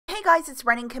Hey guys, it's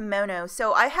Running Kimono.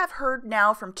 So I have heard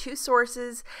now from two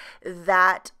sources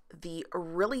that the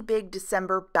really big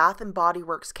December Bath & Body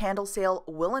Works candle sale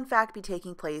will in fact be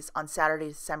taking place on Saturday,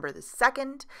 December the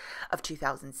 2nd of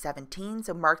 2017.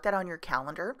 So mark that on your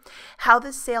calendar. How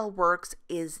this sale works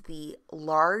is the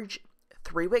large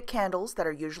 3-wick candles that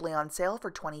are usually on sale for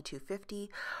 $22.50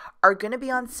 are going to be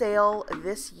on sale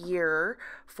this year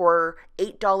for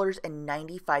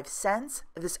 $8.95.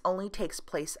 This only takes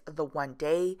place the one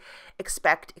day.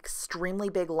 Expect extremely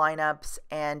big lineups,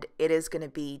 and it is going to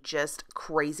be just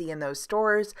crazy in those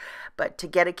stores. But to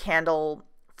get a candle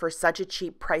for such a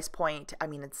cheap price point, I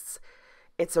mean, it's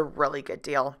a really good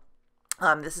deal.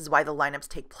 This is why the lineups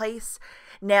take place.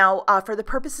 Now, for the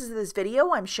purposes of this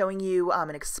video, I'm showing you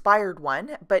an expired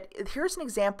one, but here's an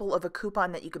example of a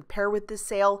coupon that you can pair with this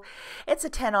sale. It's a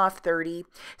 10 off 30.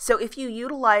 So if you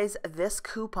utilize this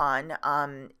coupon,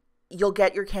 you'll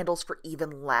get your candles for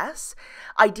even less.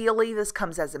 Ideally, this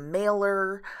comes as a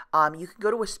mailer. You can go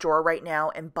to a store right now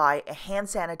and buy a hand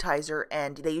sanitizer,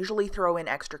 and they usually throw in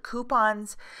extra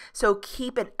coupons. So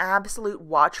keep an absolute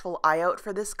watchful eye out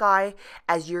for this guy,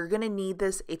 as you're going to need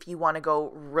this if you want to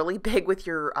go really big with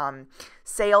your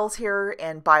sales here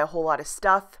and buy a whole lot of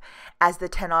stuff, as the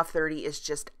 10 off 30 is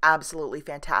just absolutely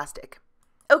fantastic.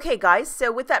 Okay guys,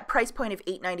 so with that price point of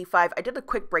 $8.95, I did a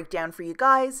quick breakdown for you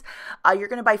guys. You're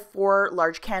going to buy 4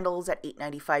 large candles at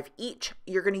 $8.95 each.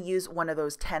 You're going to use one of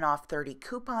those 10 off 30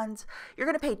 coupons. You're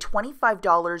going to pay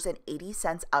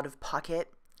 $25.80 out of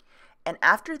pocket. And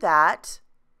after that,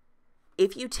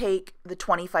 if you take the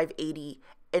 $25.80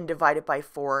 and divide it by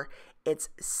 4, it's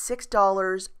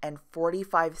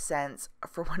 $6.45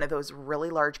 for one of those really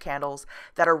large candles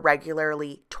that are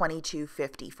regularly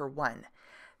 $22.50 for one.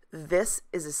 This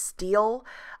is a steal.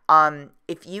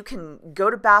 If you can go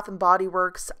to Bath & Body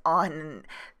Works on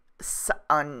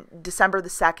December the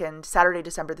 2nd, Saturday,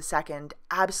 December the 2nd,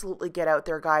 absolutely get out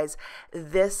there, guys.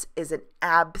 This is an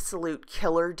absolute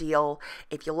killer deal.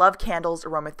 If you love candles,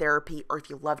 aromatherapy, or if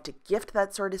you love to gift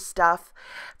that sort of stuff,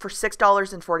 for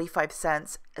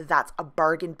 $6.45, that's a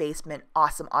bargain basement,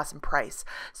 awesome, awesome price.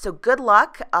 So good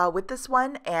luck with this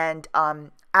one, and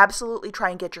absolutely try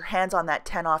and get your hands on that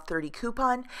 10 off 30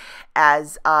 coupon,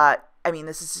 as I mean,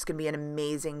 this is just going to be an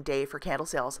amazing day for candle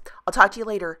sales. I'll talk to you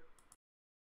later.